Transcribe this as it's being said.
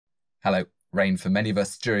Hello. Rain for many of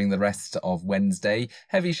us during the rest of Wednesday.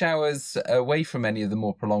 Heavy showers away from any of the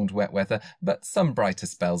more prolonged wet weather, but some brighter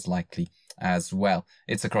spells likely as well.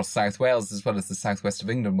 It's across South Wales as well as the southwest of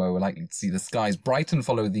England where we're likely to see the skies brighten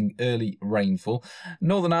following the early rainfall.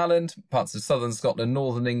 Northern Ireland, parts of southern Scotland,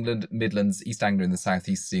 northern England, Midlands, East Anglia in the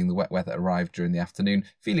southeast seeing the wet weather arrive during the afternoon.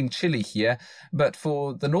 Feeling chilly here, but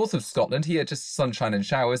for the north of Scotland here just sunshine and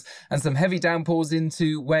showers and some heavy downpours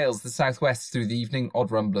into Wales, the southwest through the evening,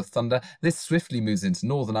 odd rumble of thunder. This swiftly moves into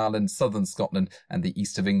Northern Ireland, southern Scotland and the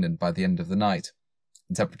east of England by the end of the night.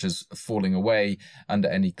 Temperatures falling away under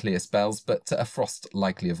any clear spells, but a frost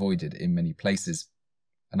likely avoided in many places.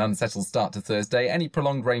 An unsettled start to Thursday, any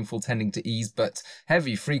prolonged rainfall tending to ease, but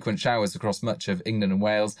heavy frequent showers across much of England and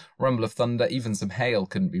Wales, rumble of thunder, even some hail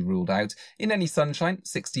couldn't be ruled out. In any sunshine,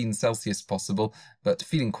 16 Celsius possible, but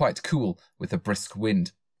feeling quite cool with a brisk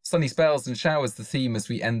wind. Sunny spells and showers the theme as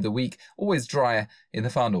we end the week, always drier in the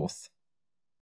far north.